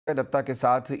दत्ता के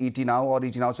साथ ET now और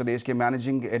ईटी नाउ स्वदेश के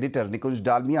मैनेजिंग एडिटर निकुंज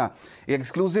डालमिया एक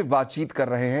एक्सक्लूसिव बातचीत कर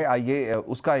रहे हैं। आइए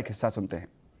उसका एक हिस्सा सुनते हैं।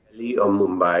 Delhi or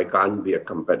Mumbai can't be a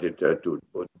competitor to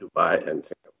both Dubai and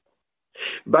Singapore.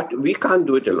 But we can't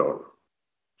do it alone.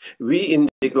 We,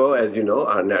 Indigo, as you know,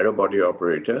 are a narrow body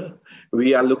operator.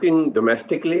 We are looking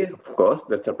domestically, of course,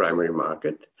 that's a primary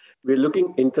market. We're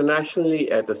looking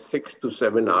internationally at a 6 to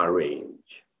 7 hour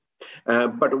range.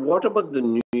 But what about the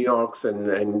New Yorks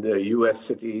and the US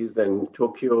cities and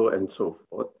Tokyo and so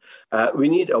forth? We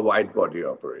need a wide body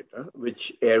operator,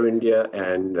 which Air India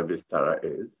and Vistara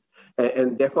is.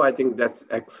 And therefore, I think that's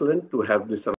excellent to have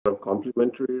this sort of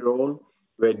complementary role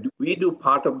where we do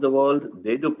part of the world,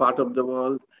 they do part of the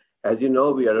world. As you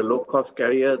know, we are a low-cost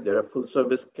carrier, they're a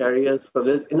full-service carrier, so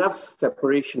there's enough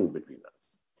separation between us.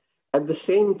 At the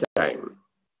same time,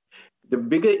 the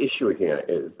bigger issue here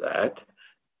is that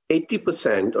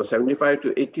 80% or 75 to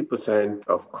 80%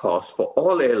 of costs for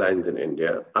all airlines in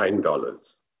India are in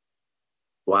dollars.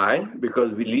 Why?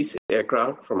 Because we lease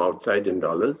aircraft from outside in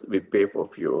dollars, we pay for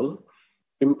fuel.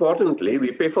 Importantly,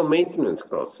 we pay for maintenance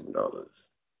costs in dollars.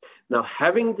 Now,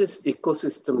 having this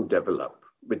ecosystem develop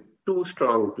with two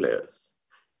strong players,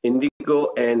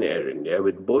 Indigo and Air India,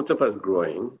 with both of us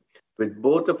growing, with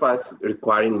both of us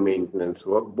requiring maintenance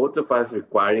work, both of us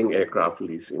requiring aircraft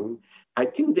leasing, I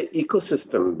think the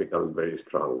ecosystem becomes very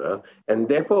stronger. And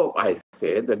therefore, I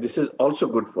say that this is also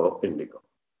good for Indigo.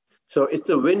 So it's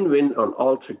a win-win on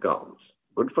all three counts.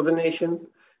 Good for the nation,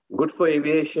 good for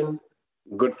aviation,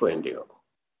 good for Indigo.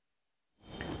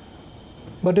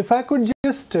 But if I could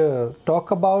just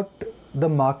talk about the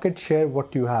market share,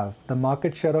 what you have, the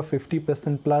market share of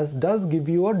 50% plus does give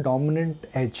you a dominant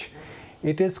edge.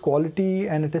 It is quality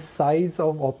and it is size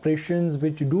of operations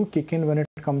which do kick in when it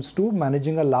comes to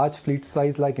managing a large fleet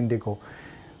size like Indigo.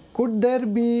 Could there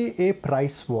be a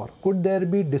price war? Could there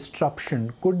be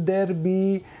disruption? Could there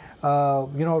be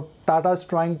Tata's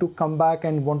trying to come back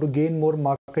and want to gain more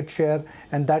market share,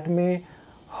 and that may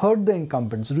hurt the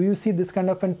incumbents? Do you see this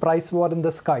kind of a price war in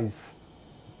the skies?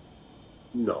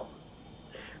 No,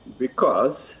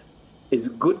 because it's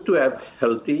good to have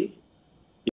healthy,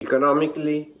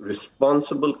 economically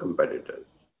responsible competitors.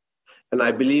 And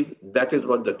I believe that is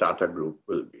what the Tata Group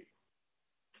will be.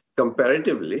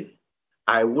 Comparatively,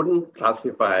 I wouldn't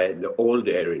classify the old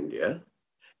Air India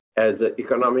as an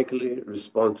economically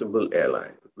responsible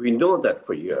airline. We know that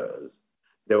for years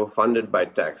they were funded by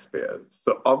taxpayers.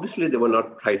 So obviously they were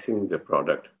not pricing the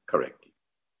product correctly.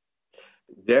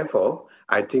 Therefore,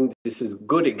 I think this is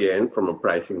good again from a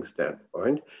pricing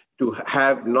standpoint to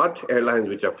have not airlines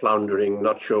which are floundering,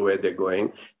 not sure where they're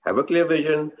going, have a clear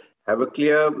vision, have a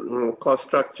clear cost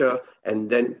structure, and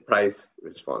then price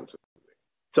responsibly.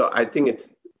 So I think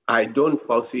I don't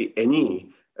foresee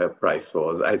any price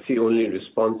wars. I see only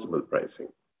responsible pricing.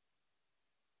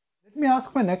 Let me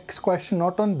ask my next question,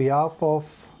 not on behalf of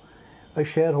a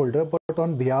shareholder, but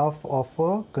on behalf of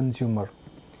a consumer.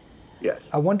 Yes.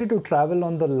 I wanted to travel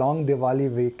on the long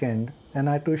Diwali weekend and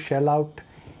I had to shell out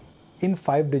in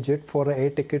 5-digit for an air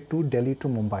ticket to Delhi to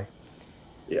Mumbai.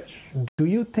 Yes. Do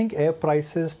you think air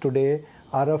prices today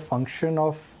are a function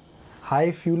of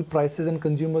high fuel prices and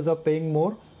consumers are paying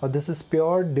more? Or this is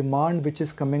pure demand which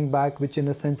is coming back, which in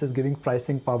a sense is giving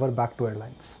pricing power back to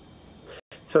airlines?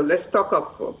 So let's talk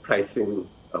of pricing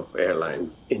of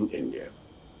airlines in India.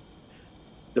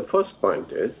 The first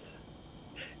point is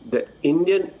that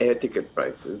Indian air ticket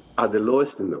prices are the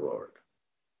lowest in the world.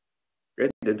 Okay?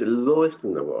 They're the lowest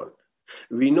in the world.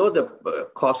 We know the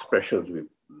cost pressures we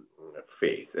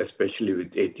face, especially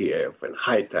with ATF and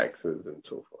high taxes and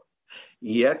so forth.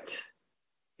 Yet,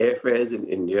 airfares in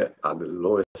India are the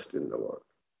lowest in the world.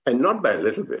 And not by a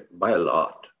little bit, by a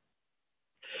lot.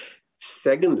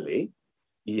 Secondly,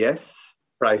 yes,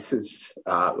 prices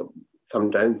are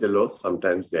sometimes they're low,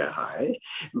 sometimes they're high.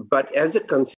 But as a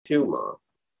consumer,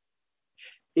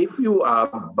 if you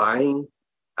are buying,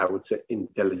 I would say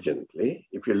intelligently,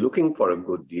 if you're looking for a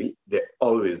good deal, they're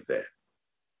always there.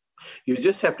 You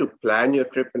just have to plan your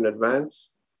trip in advance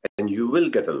and you will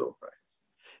get a low price.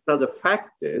 Now, the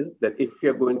fact is that if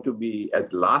you're going to be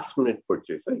at last minute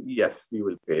purchaser, yes, you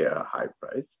will pay a high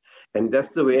price. And that's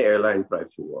the way airline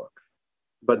pricing works.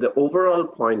 But the overall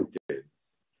point is,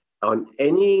 on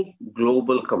any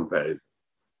global comparison,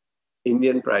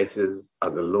 Indian prices are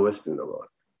the lowest in the world.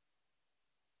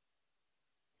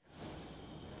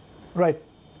 Right.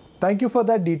 Thank you for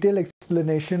that detailed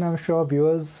explanation. I'm sure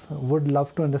viewers would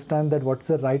love to understand that what's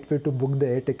the right way to book the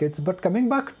air tickets. But coming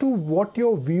back to what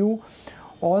your view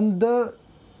on the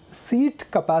seat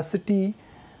capacity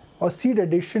or seat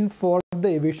addition for the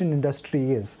aviation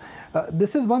industry is.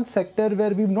 This is one sector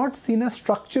where we've not seen a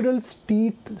structural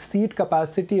seat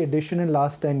capacity addition in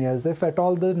last 10 years. If at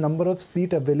all, the number of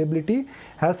seat availability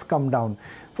has come down.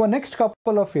 For next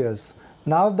couple of years,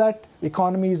 now that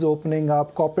economy is opening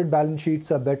up, corporate balance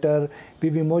sheets are better,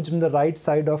 we've emerged on the right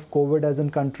side of COVID as a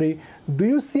country, do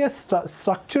you see a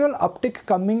structural uptick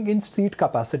coming in seat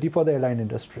capacity for the airline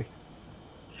industry?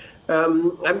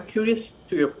 I'm curious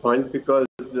to your point because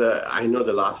I know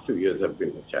the last 2 years have been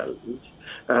a challenge.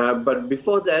 But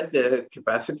before that, the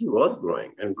capacity was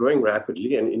growing and growing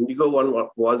rapidly, and Indigo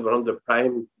was one of the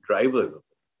prime drivers of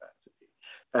the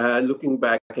capacity. Looking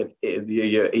back at the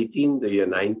year 18, the year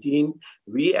 19,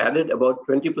 we added about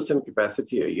 20%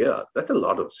 capacity a year. That's a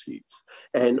lot of seats.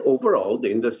 And overall,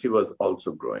 the industry was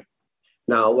also growing.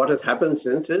 Now, what has happened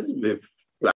since is we've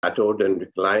plateaued and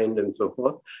declined and so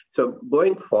forth. So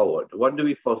going forward, what do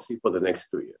we foresee for the next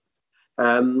 2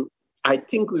 years? I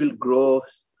think we'll grow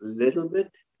a little bit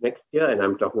next year, and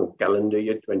I'm talking calendar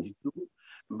year 22.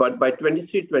 But by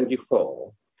 23,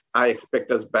 24, I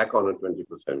expect us back on a 20%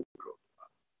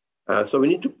 growth. So we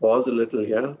need to pause a little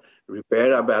here,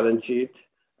 repair our balance sheet,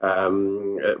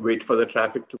 wait for the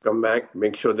traffic to come back,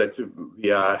 make sure that we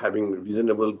are having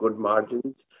reasonable, good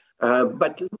margins.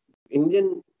 But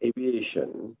Indian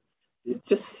aviation is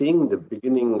just seeing the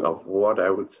beginning of what I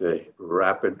would say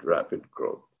rapid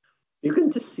growth. You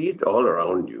can just see it all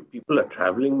around you. People are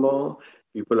traveling more.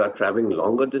 People are traveling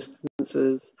longer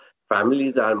distances.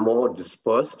 Families are more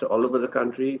dispersed all over the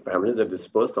country. Families are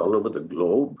dispersed all over the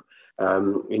globe.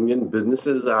 Indian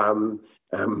businesses are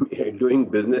doing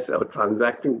business or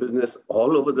transacting business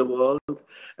all over the world.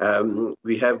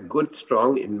 We have good,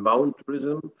 strong inbound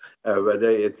tourism, whether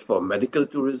it's for medical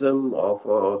tourism or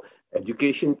for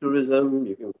education tourism.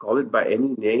 You can call it by any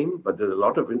name, but there's a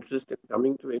lot of interest in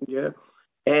coming to India.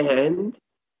 And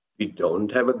we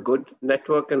don't have a good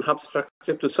network and hub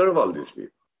structure to serve all these people.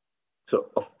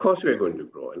 So, of course, we're going to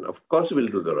grow, and of course, we'll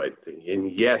do the right thing.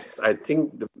 And yes, I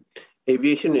think the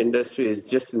aviation industry is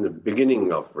just in the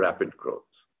beginning of rapid growth.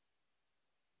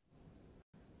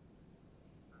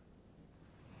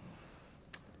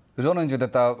 रोनंजय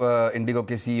Dutta Indigo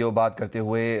के CEO बात करते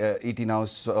हुए ET now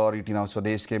और ET now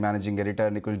स्वदेश के managing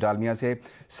editor निकुंज डालमिया से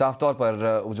साफ तौर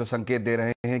पर वो जो संकेत दे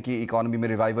रहे हैं कि इकोनॉमी में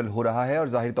रिवाइवल हो रहा है और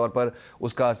जाहिर तौर पर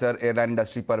उसका असर एयरलाइन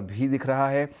इंडस्ट्री पर भी दिख रहा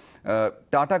है।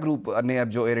 टाटा ग्रुप ने अब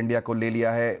जो एयर इंडिया को ले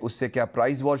लिया है उससे क्या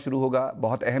प्राइस वॉर शुरू होगा?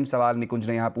 बहुत अहम सवाल निकुंज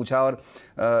ने यहाँ पूछा और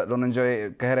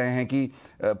रोनंजय कह रहे हैं कि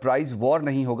प्राइस वॉर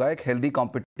नहीं होगा, एक हेल्दी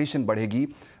कॉम्पिटिशन बढ़ेगी।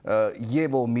 ये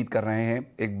वो उम्मीद कर रहे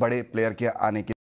हैं एक बड़े प्लेयर के आने के